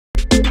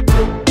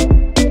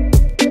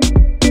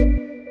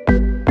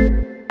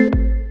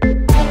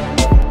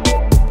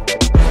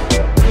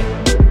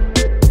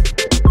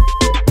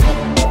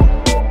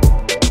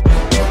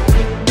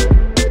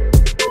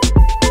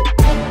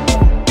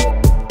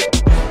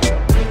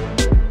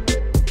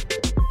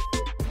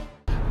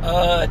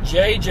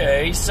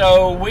JJ,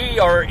 so we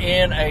are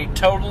in a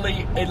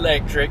totally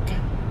electric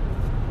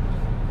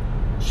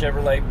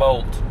Chevrolet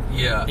Bolt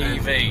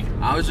EV.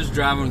 I was just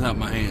driving without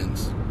my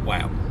hands.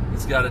 Wow.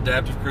 It's got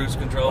adaptive cruise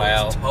control.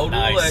 Wow. It's total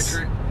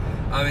electric.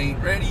 I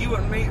mean, Randy, you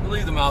wouldn't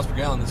believe the miles per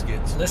gallon this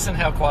gets. Listen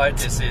how quiet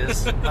this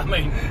is. I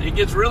mean, it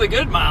gets really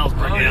good miles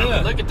per gallon.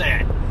 Yeah. Look at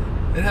that.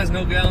 It has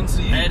no gallons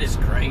to use. That is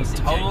crazy.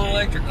 Total JJ.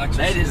 electric. Like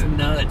that is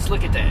nuts.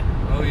 Look at that.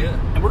 Oh, yeah.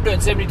 And we're doing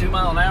 72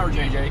 mile an hour,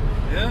 JJ.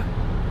 Yeah.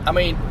 I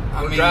mean,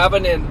 we're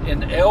driving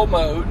in L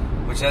mode.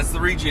 Which that's the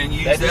regen. You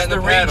use that is the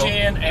paddle.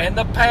 Regen and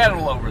the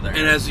paddle over there.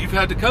 And as you've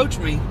had to coach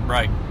me.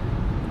 Right.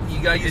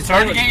 You got it's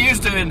hard to get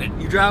used to, isn't it?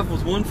 You drive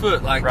with one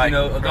foot like, you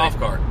know, a golf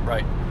cart.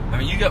 Right. I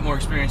mean, you got more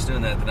experience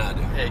doing that than I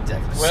do.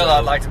 Exactly. Well,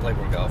 I'd like to play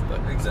more golf, but...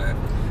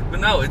 Exactly. But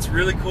no, it's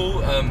really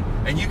cool,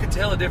 and you can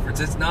tell a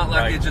difference. It's not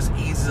like it just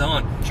eases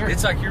on. Sure.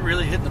 It's like you're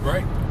really hitting the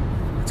brake.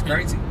 It's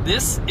crazy.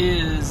 This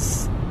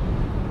is,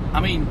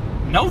 I mean,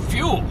 no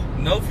fuel.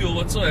 No fuel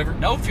whatsoever.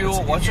 No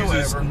fuel whatsoever.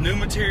 Uses new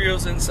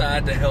materials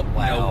inside to help, you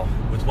know,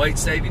 with weight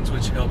savings,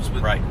 which helps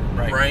with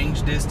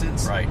range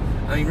distance. Right.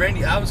 I mean,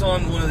 Randy, I was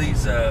on one of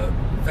these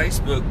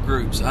Facebook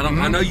groups.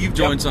 I know you've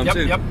joined some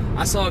too. Yep.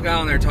 I saw a guy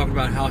on there talking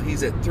about how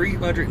he's at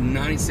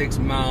 396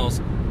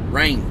 miles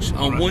range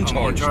on one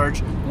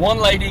charge. One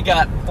lady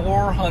got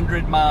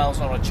 400 miles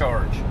on a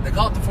charge. They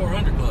call it the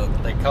 400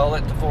 Club. They call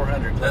it the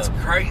 400 Club. That's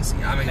crazy.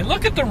 I mean, and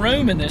look at the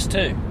room in this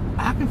too.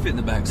 I can fit in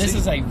the back seat. This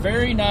is a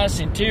very nice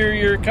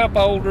interior, cup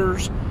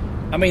holders.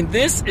 I mean,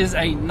 this is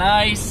a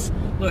nice.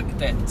 Look at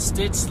that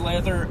stitched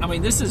leather. I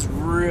mean, this is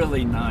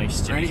really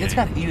nice. Randy, it's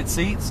got heated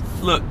seats.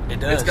 Look, it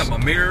does. It's got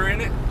my mirror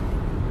in it.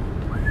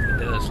 It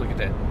does. Look at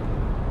that.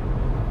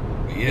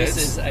 Yeah, this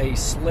is a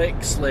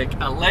slick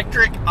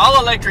electric, all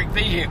electric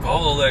vehicle.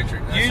 All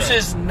electric.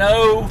 Uses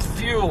no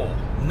fuel.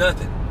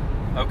 Nothing.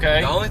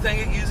 Okay. The only thing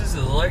it uses is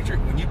electric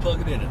when you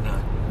plug it in at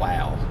night.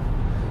 Wow.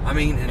 I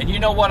mean, and you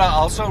know what I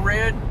also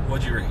read?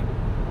 What'd you read?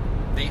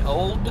 The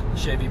old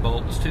Chevy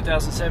Bolts,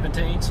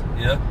 2017s.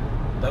 Yeah.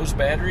 Those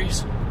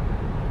batteries,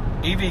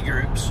 EV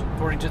groups,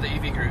 according to the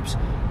EV groups,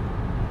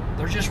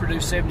 they're just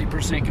reduced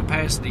 70%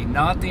 capacity,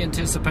 not the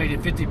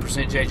anticipated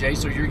 50%, JJ.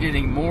 So you're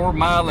getting more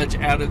mileage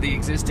out of the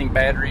existing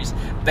batteries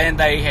than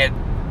they had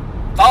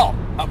thought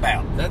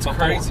about. That's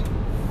before. crazy.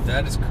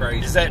 That is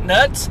crazy. Is that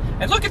nuts?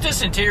 And look at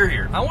this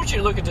interior. I want you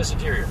to look at this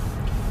interior.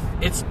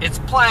 It's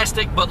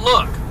plastic, but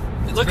look.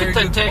 Look at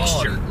the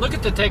texture. Quality. Look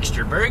at the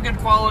texture. Very good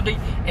quality.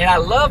 And I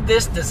love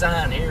this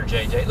design here,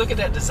 JJ. Look at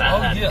that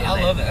design. Oh, yeah,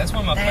 I love that. That's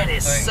one of my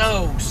favorite things.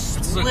 That is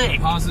so slick.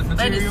 Composite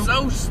material. That is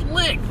so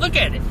slick. Look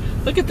at it.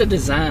 Look at the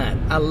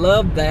design. I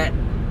love that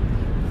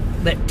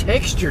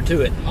texture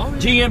to it. Oh, yeah.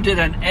 GM did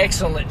an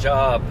excellent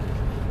job.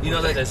 You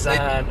know, the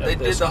design they of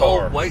did this the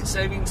car. whole weight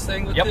savings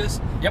thing with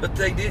this, Yep. but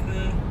they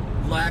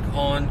didn't lack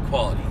on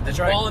quality. That's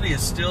the right. quality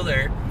is still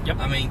there. Yep.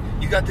 I mean,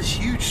 you got this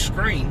huge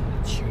screen.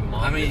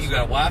 I mean, you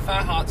got a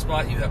Wi-Fi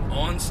hotspot. You have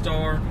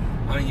OnStar.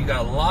 I mean, you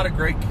got a lot of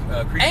great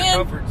creature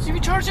comforts. You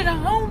can charge it at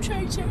home,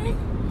 JJ.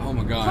 Oh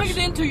my gosh! Plug it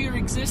into your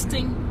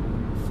existing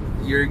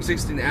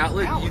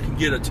outlet. You can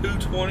get a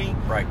 220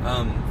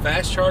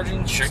 fast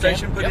charging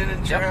station put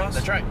in your house.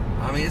 That's right.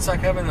 I mean, it's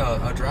like having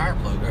a dryer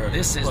plug.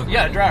 This is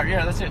dryer.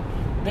 Yeah, that's it.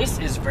 This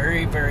is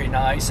very, very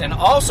nice. And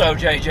also,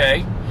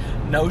 JJ,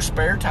 no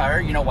spare tire.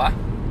 You know why?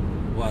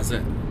 Why is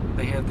that?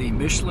 They have the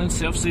Michelin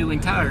self-sealing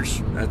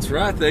tires. That's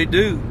right, they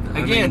do.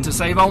 Again, to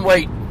save on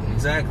weight.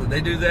 Exactly,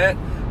 they do that.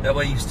 That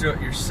way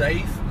you're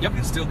safe. Yep. You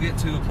can still get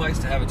to a place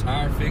to have a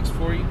tire fixed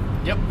for you.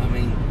 Yep. I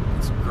mean,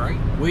 it's great.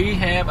 We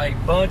have a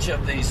bunch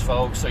of these,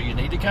 folks, so you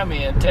need to come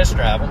in, test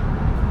drive them.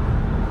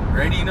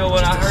 Randy, you know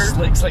what I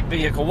heard? Slick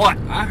vehicle. What?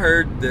 I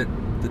heard that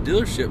the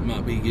dealership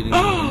might be getting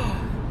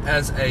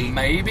as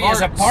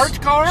a parts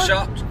car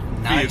shop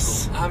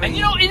nice vehicle. I mean, and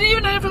you know, it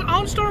even have an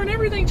OnStar and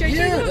everything, JJ.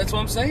 Yeah, look. that's what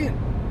I'm saying.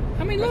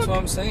 I mean, that's what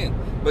I'm saying.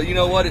 But you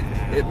know what?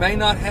 It may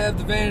not have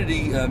the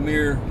vanity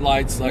mirror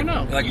lights like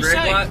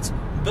Greg lights,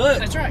 but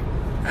that's right.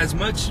 As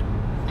much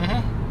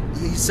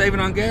he's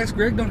saving on gas,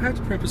 Greg don't have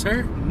to prep his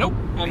hair. Nope,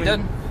 he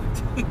doesn't.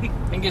 He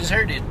can get his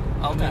hair did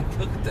all the time.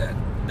 Look at that.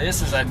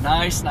 This is a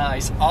nice,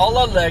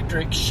 all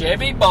electric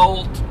Chevy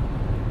Bolt.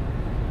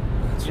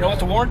 You know what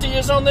the warranty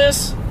is on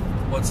this?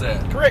 What's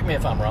that? Correct me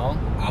if I'm wrong.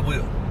 I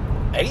will.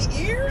 8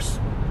 years?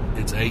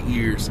 It's 8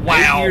 years.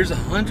 Wow. 8 years,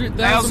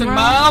 100,000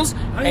 miles.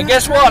 And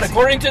guess what?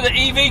 According to the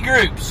EV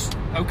groups,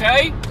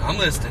 okay? I'm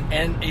listening.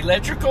 And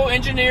electrical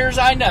engineers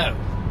I know,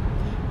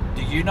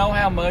 do you know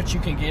how much you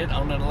can get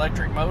on an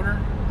electric motor?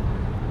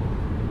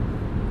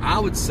 I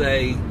would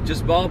say,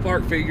 just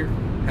ballpark figure,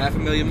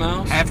 500,000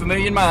 miles.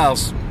 500,000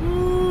 miles.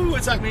 Ooh,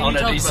 it's like me on a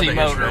DC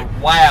motor. Yesterday.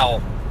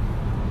 Wow.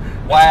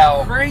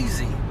 Wow.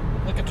 Crazy.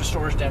 Look at the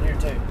storage down here,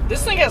 too.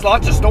 This thing has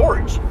lots of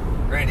storage.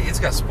 Randy, it's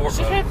got sport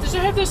mode. Does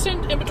it have this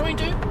in between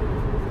too?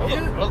 Okay.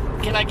 Yeah. Well,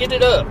 can I get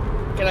it up?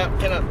 I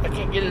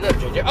can't get it up,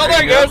 JJ. Oh,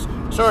 there it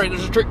goes. Sorry,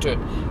 there's a trick to it.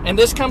 And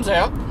this comes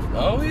out.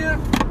 Oh, yeah.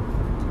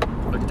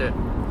 Look at that.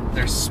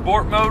 There's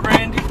sport mode,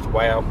 Randy.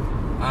 Wow.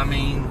 I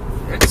mean,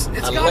 it's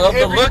I got love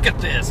the look at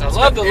this. I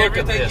love the look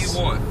at this. Everything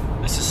you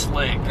want. This is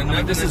slick. And I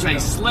mean, this is a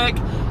slick,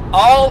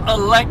 all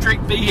electric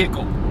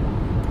vehicle.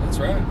 That's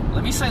right.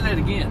 Let me say that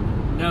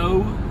again.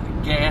 No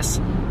gas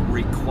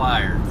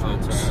required,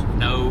 folks. That's right.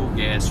 No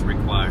gas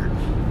required.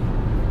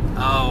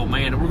 Oh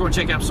man, we're going to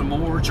check out some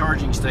more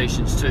charging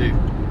stations too.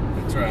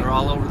 That's right. They're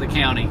all over the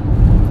county.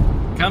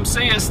 Come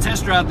see us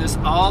test drive this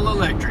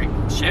all-electric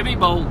Chevy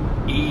Bolt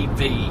EV.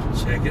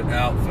 Check it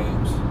out,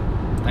 folks.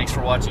 Thanks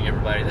for watching,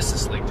 everybody. This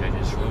is Slick JJ.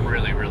 It's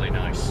really, really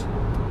nice.